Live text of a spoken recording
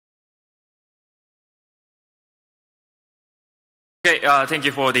Okay, thank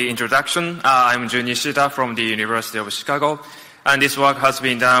you for the introduction. I'm Nishida from the University of Chicago, and this work has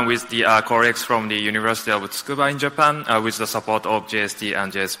been done with the colleagues from the University of Tsukuba in Japan with the support of JST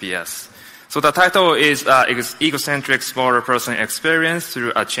and JSPS. So the title is Egocentric Smaller Person Experience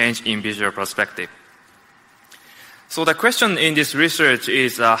Through a Change in Visual Perspective. So the question in this research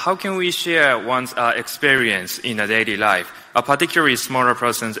is how can we share one's experience in a daily life, a particularly smaller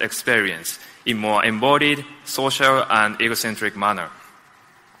person's experience, in more embodied, social, and egocentric manner.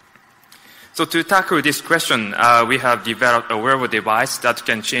 So to tackle this question, we have developed a wearable device that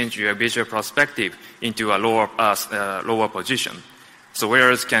can change your visual perspective into a lower position. So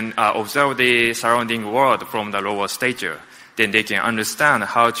wearers can observe the surrounding world from the lower stature. Then they can understand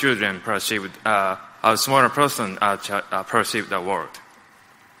how children perceive, how smaller person perceive the world.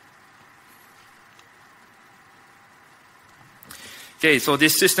 Okay, so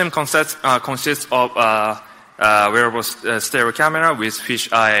this system consists of wearable stereo camera with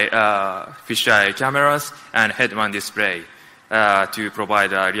fisheye cameras and head-mount display to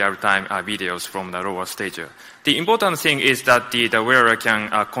provide real-time videos from the lower stature. The important thing is that the wearer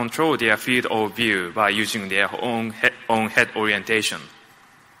can control their field of view by using their own head orientation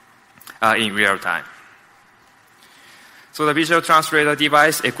in real time. So the visual translator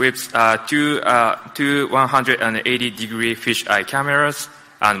device equips two 180-degree fisheye cameras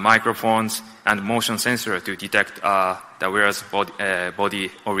and microphones and motion sensor to detect the wearer's body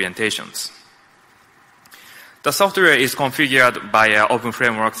orientations. The software is configured by Open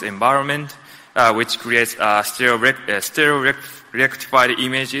Frameworks environment, which creates stereo rectified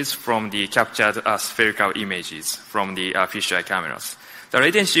images from the captured spherical images from the fisheye cameras. The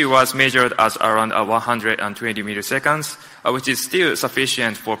latency was measured as around 120 milliseconds, which is still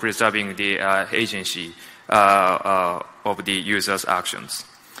sufficient for preserving the agency of the user's actions.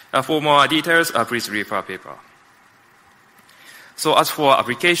 For more details, please refer paper. So as for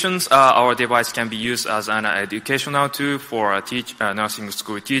applications, our device can be used as an educational tool for nursing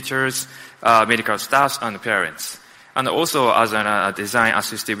school teachers, medical staffs, and parents. And also as a design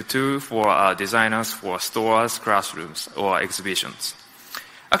assistive tool for designers for stores, classrooms, or exhibitions.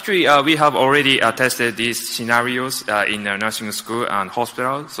 Actually, we have already tested these scenarios in a nursing school and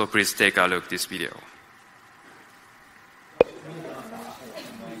hospital, so please take a look at this video.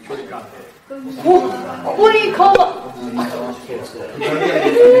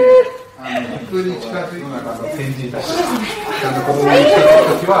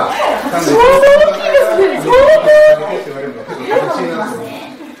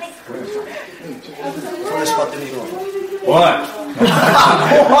 What? 怖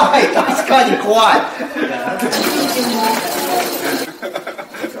い、確かに怖い。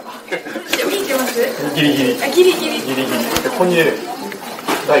見えてます？ギリギリ。ギリギリ。ギリギリ。ここにね、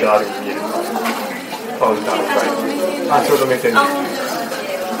台があるように見える。カウンターの台。あ、ちょうど目線で。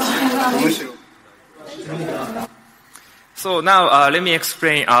むしろ。So now let me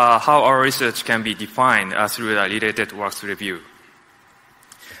explain how our research can be defined through the related works review.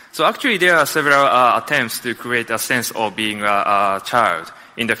 So actually there are several attempts to create a sense of being a child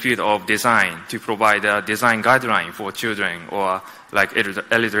in the field of design to provide a design guideline for children or like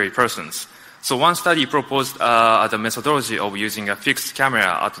elderly persons. So one study proposed the methodology of using a fixed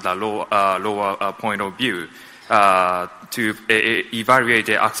camera at the lower point of view to evaluate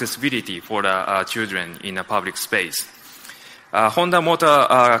the accessibility for the children in a public space. Honda Motor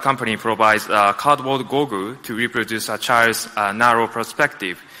Company provides a cardboard goggle to reproduce a child's narrow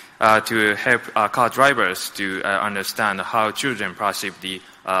perspective to help car drivers to understand how children perceive the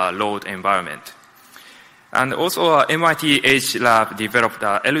road environment. And also MIT H Lab developed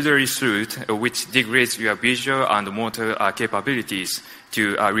an elderly suit which degrades your visual and motor capabilities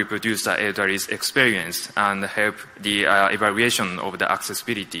to reproduce the elderly's experience and help the evaluation of the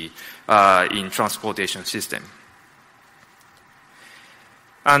accessibility in transportation system.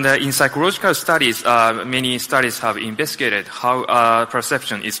 And in psychological studies, many studies have investigated how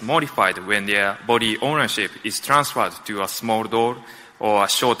perception is modified when their body ownership is transferred to a small doll or a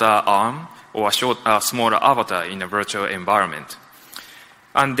shorter arm or a smaller avatar in a virtual environment.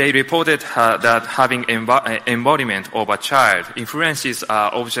 And they reported that having embodiment of a child influences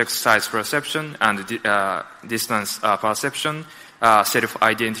object size perception and distance perception,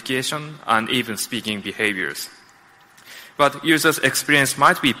 self-identification, and even speaking behaviors. But users' experience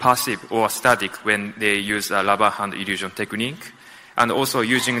might be passive or static when they use a rubber hand illusion technique. And also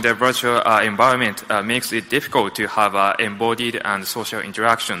using the virtual environment makes it difficult to have embodied and social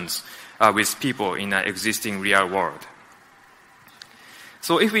interactions with people in an existing real world.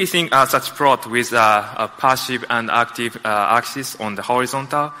 So if we think such plot with a passive and active axis on the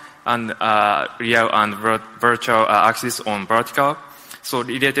horizontal and real and virtual axis on vertical, so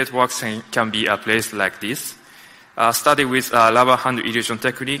related works can be placed like this. Study with rubber hand illusion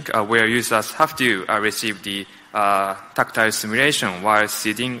technique where users have to receive the tactile simulation while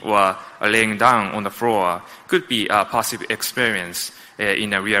sitting or laying down on the floor could be a passive experience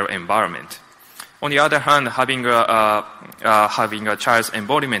in a real environment. On the other hand, having a child's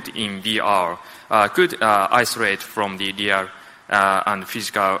embodiment in VR could isolate from the real and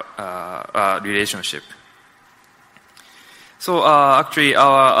physical relationship. So actually,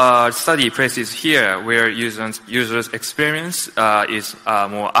 our study places here where users' experience is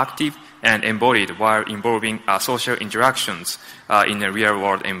more active and embodied while involving social interactions in a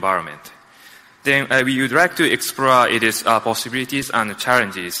real-world environment. Then we would like to explore its possibilities and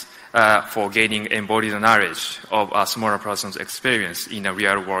challenges for gaining embodied knowledge of a smaller person's experience in a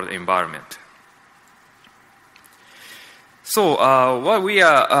real-world environment. So what we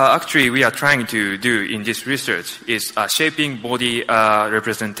are trying to do in this research is shaping body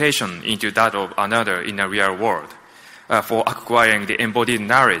representation into that of another in a real world for acquiring the embodied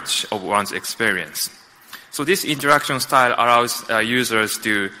knowledge of one's experience. So this interaction style allows users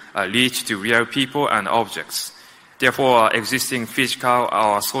to reach to real people and objects. Therefore, existing physical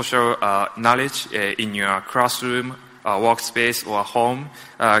or social knowledge in your classroom, workspace, or home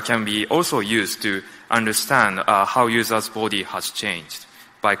can be also used to understand how users' body has changed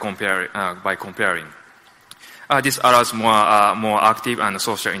by comparing. This allows more active and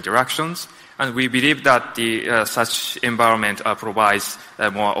social interactions, and we believe that such environment provides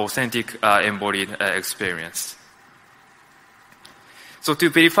a more authentic embodied experience. So to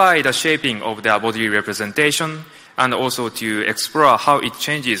verify the shaping of the body representation and also to explore how it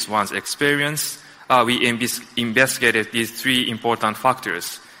changes one's experience, we investigated these three important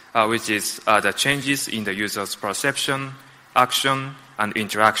factors, which is the changes in the user's perception, action, and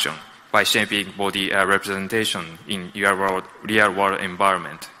interaction by shaping body representation in real-world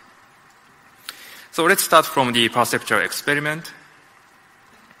environment. So let's start from the perceptual experiment.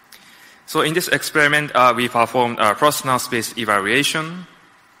 So in this experiment, we performed a personal space evaluation.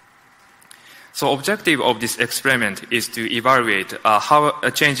 So objective of this experiment is to evaluate how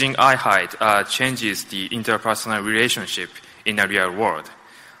changing eye height changes the interpersonal relationship in a real world.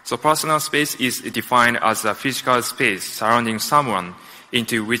 So personal space is defined as a physical space surrounding someone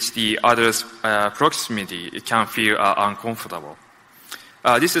into which the other's proximity can feel uncomfortable.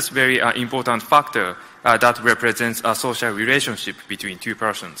 This is a very important factor that represents a social relationship between two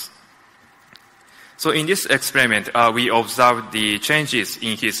persons. So in this experiment, we observed the changes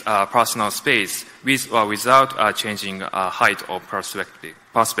in his personal space with or without changing height or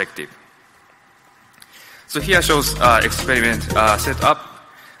perspective. So here shows experiment setup.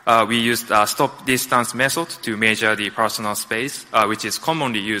 We used a stop distance method to measure the personal space, which is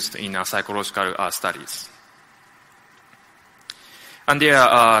commonly used in psychological studies. And there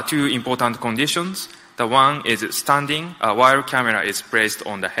are two important conditions. The one is standing while camera is placed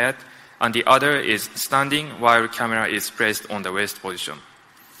on the head, and the other is standing while camera is placed on the waist position.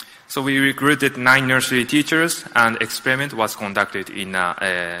 So we recruited 9 nursery teachers, and experiment was conducted in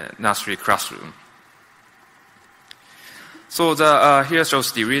a nursery classroom. So here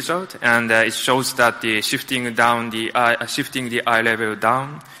shows the result, and it shows that the shifting the eye level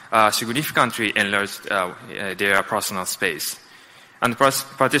down significantly enlarged their personal space. And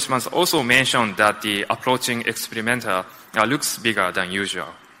participants also mentioned that the approaching experimenter looks bigger than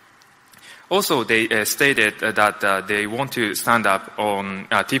usual. Also, they stated that they want to stand up on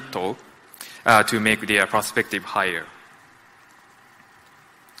tiptoe to make their perspective higher.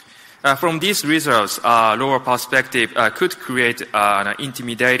 From these results, lower perspective could create an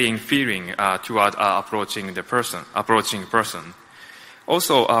intimidating feeling toward approaching person.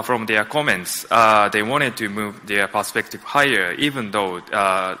 Also, from their comments, they wanted to move their perspective higher, even though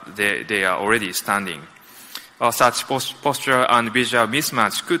they are already standing. Such posture and visual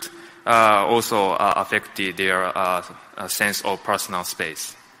mismatch could also affect their sense of personal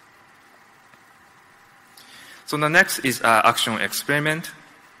space. So the next is action experiment.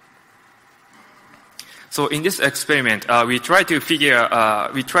 So in this experiment, we try to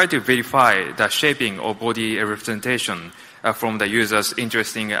verify the shaping of body representation from the user's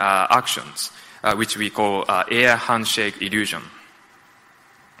interesting actions, which we call air handshake illusion.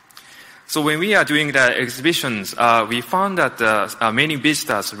 So when we are doing the exhibitions, we found that many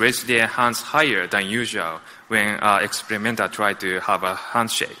visitors raised their hands higher than usual when experimenter tried to have a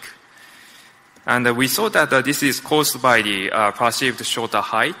handshake. And we saw that this is caused by the perceived shorter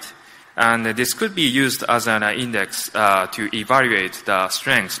height, And this could be used as an index to evaluate the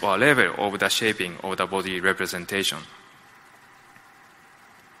strength or level of the shaping of the body representation.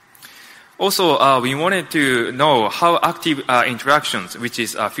 Also, we wanted to know how active interactions, which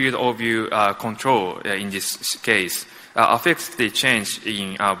is field of view control in this case, affects the change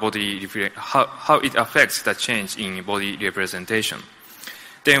in how it affects the change in body representation.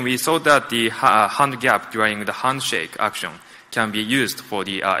 Then we saw that the hand gap during the handshake action can be used for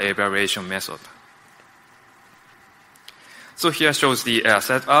the evaluation method. So here shows the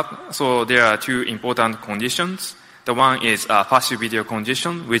setup. So there are two important conditions. The one is passive video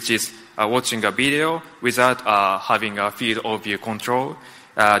condition, which is watching a video without having a field of view control,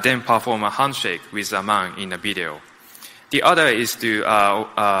 then perform a handshake with a man in the video. The other is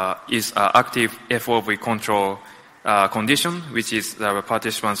active FOV control condition, which is the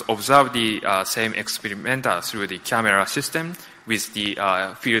participants observe the same experimenter through the camera system with the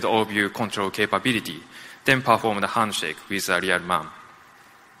field of view control capability, then perform the handshake with a real man.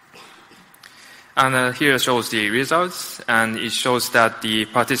 And here shows the results, and it shows that the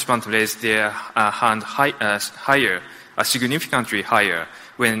participants raise their hand higher, significantly higher,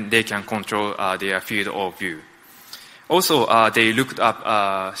 when they can control their field of view. Also, they looked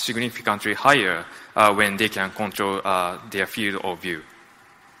up significantly higher when they can control their field of view.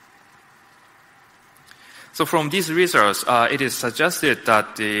 So from these results, it is suggested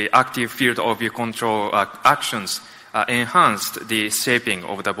that the active field of view control actions enhanced the shaping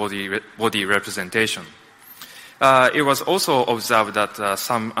of the body representation. It was also observed that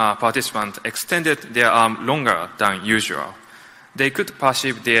some participants extended their arm longer than usual. They could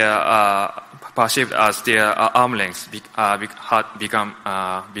perceive as their arm length had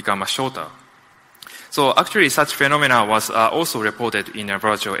become shorter. So actually, such phenomena was also reported in a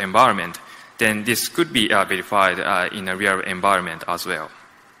virtual environment. Then this could be verified in a real environment as well.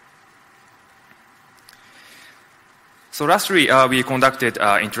 So lastly, we conducted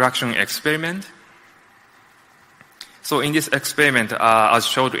an interaction experiment. So in this experiment, as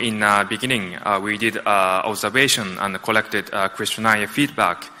showed in the beginning, we did observation and collected questionnaire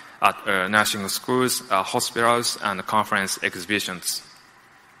feedback at nursing schools, hospitals, and conference exhibitions.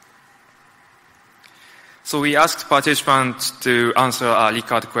 So we asked participants to answer a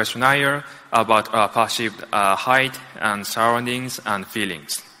Likert questionnaire about perceived height and surroundings and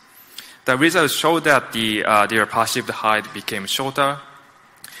feelings. The results showed that their perceived height became shorter,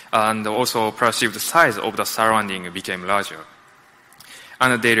 and also perceived size of the surrounding became larger.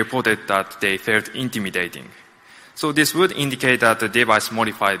 And they reported that they felt intimidating. So this would indicate that the device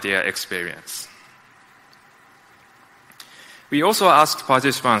modified their experience. We also asked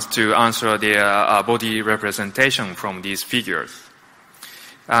participants to answer their body representation from these figures.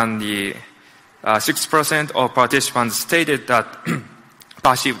 And the 6% of participants stated that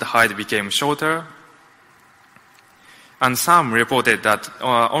perceived height became shorter, and some reported that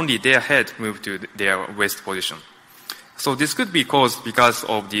only their head moved to their waist position. So this could be caused because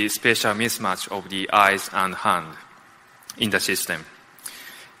of the spatial mismatch of the eyes and hand in the system.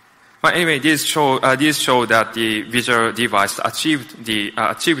 But anyway, these show that the visual device achieved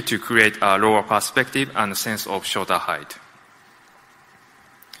to create a lower perspective and a sense of shorter height.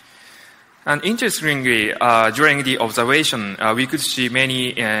 And interestingly, during the observation, we could see many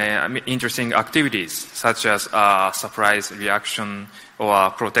interesting activities, such as surprise reaction or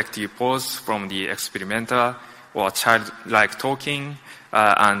protective pose from the experimenter, or childlike talking,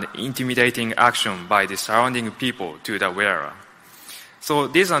 and intimidating action by the surrounding people to the wearer. So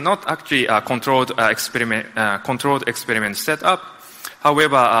these are not actually a controlled experiment setup.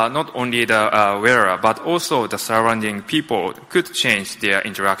 However, not only the wearer, but also the surrounding people could change their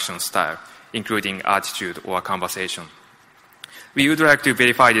interaction style, including attitude or conversation. We would like to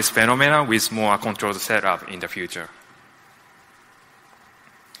verify this phenomena with more controlled setup in the future.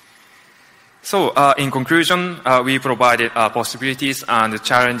 So, in conclusion, we provided possibilities and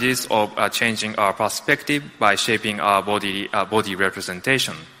challenges of changing our perspective by shaping our body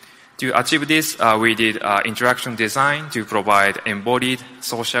representation. To achieve this, we did interaction design to provide embodied,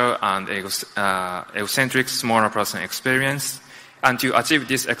 social, and egocentric smaller person experience. And to achieve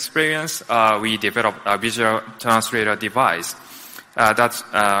this experience, we developed a visual translator device. That's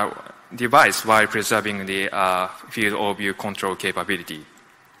device while preserving the field of view control capability.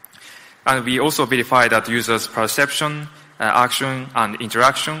 And we also verified that users' perception, action, and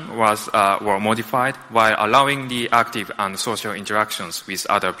interaction were modified while allowing the active and social interactions with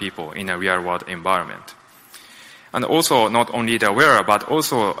other people in a real-world environment. And also, not only the wearer, but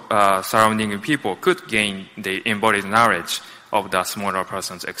also surrounding people could gain the embodied knowledge of the smaller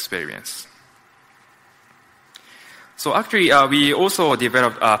person's experience. So actually, we also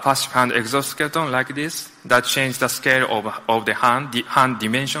developed a passive hand exoskeleton like this that changed the scale of the hand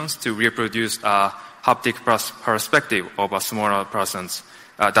dimensions to reproduce a haptic perspective of smaller persons,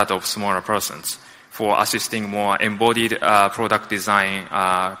 that of smaller persons, for assisting more embodied product design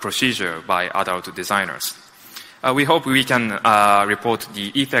procedure by adult designers. We hope we can report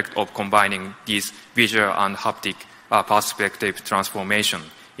the effect of combining these visual and haptic perspective transformation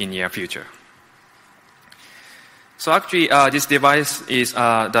in near future. So actually, this device is,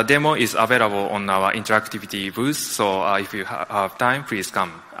 the demo is available on our interactivity booth. So if you have time, please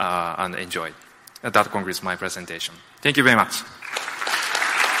come and enjoy. That concludes my presentation. Thank you very much.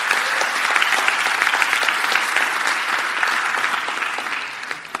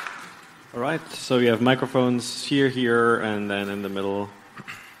 All right, so we have microphones here, and then in the middle.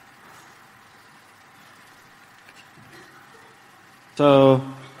 So,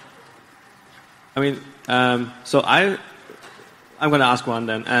 I mean, I'm going to ask one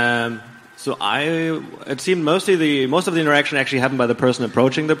then. It seemed most of the interaction actually happened by the person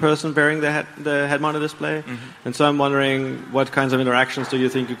approaching the person wearing the head-mounted display. Mm-hmm. And so I'm wondering, what kinds of interactions do you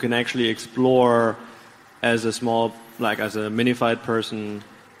think you can actually explore as a minified person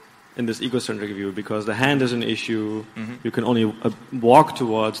in this egocentric view? Because the hand is an issue, mm-hmm. You can only walk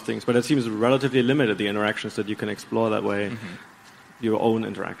towards things, but it seems relatively limited, the interactions that you can explore that way. Mm-hmm. Your own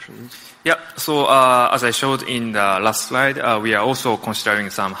interactions. Yeah. So as I showed in the last slide, we are also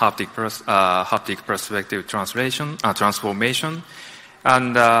considering some haptic perspective transformation,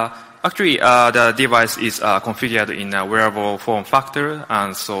 and actually the device is configured in a wearable form factor,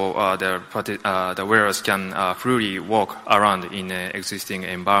 and so the wearers can freely walk around in an existing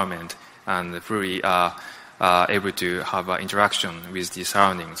environment and freely able to have interaction with the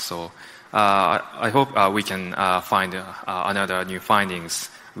surroundings. So. I hope we can find another new findings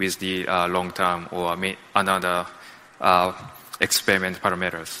with the long-term or another experiment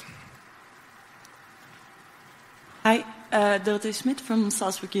parameters. Hi, Dorothee Smit from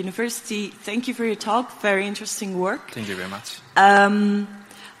Salzburg University. Thank you for your talk. Very interesting work. Thank you very much.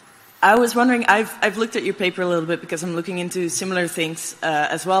 I was wondering, I've looked at your paper a little bit because I'm looking into similar things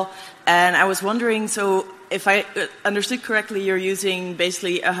as well. And I was wondering, so if I understood correctly, you're using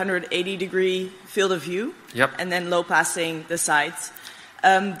basically a 180-degree field of view. Yep. And then low-passing the sides.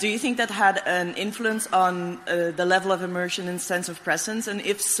 Do you think that had an influence on the level of immersion and sense of presence? And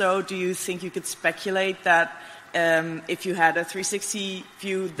if so, do you think you could speculate that if you had a 360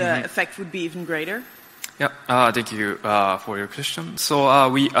 view, the effect would be even greater? Yeah, thank you for your question. So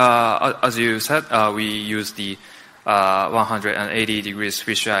we, as you said, we use the 180 degrees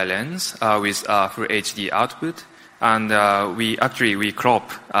fisheye lens with full HD output, and we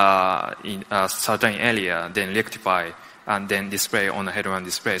crop in a certain area, then rectify, and then display on a head-on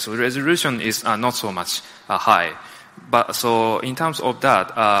display. So the resolution is not so much high, but so in terms of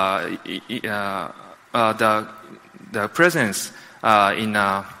that, the presence in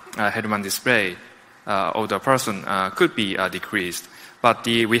a head-on display of the person could be decreased. But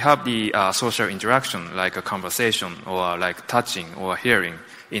we have the social interaction, like a conversation or like touching or hearing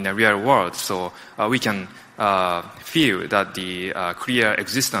in the real world. So we can feel that the clear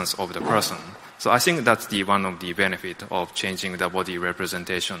existence of the person. So I think that's one of the benefits of changing the body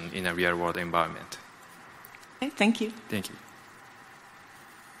representation in a real world environment. Okay, thank you. Thank you.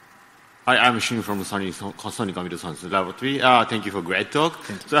 Hi, I'm Shin from Sony Computer Science Laboratory. Thank you for great talk.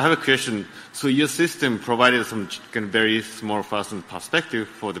 So I have a question. So your system provided some kind of very small person perspective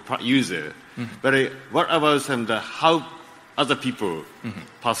for the user. Mm-hmm. But what about how other people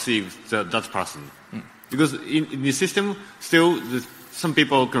perceive that person? Mm-hmm. Because in the system, still some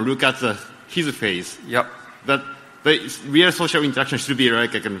people can look at his face. Yep. But real social interaction should be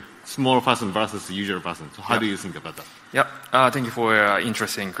like a small person versus the usual person. So how do you think about that? Yep. Thank you for your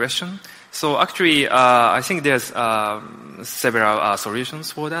interesting question. So actually, I think there's several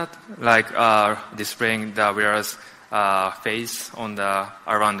solutions for that, like displaying the wearer's face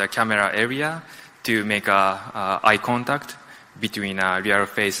around the camera area to make eye contact between real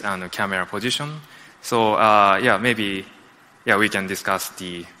face and camera position. So maybe we can discuss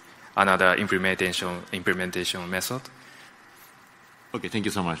another implementation method. Okay, thank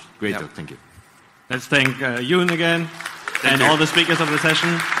you so much. Great talk. Thank you. Let's thank Yoon again and all the speakers of the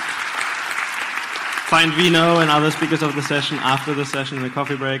session. Find Vino and other speakers of the session after the session in the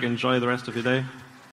coffee break. Enjoy the rest of your day.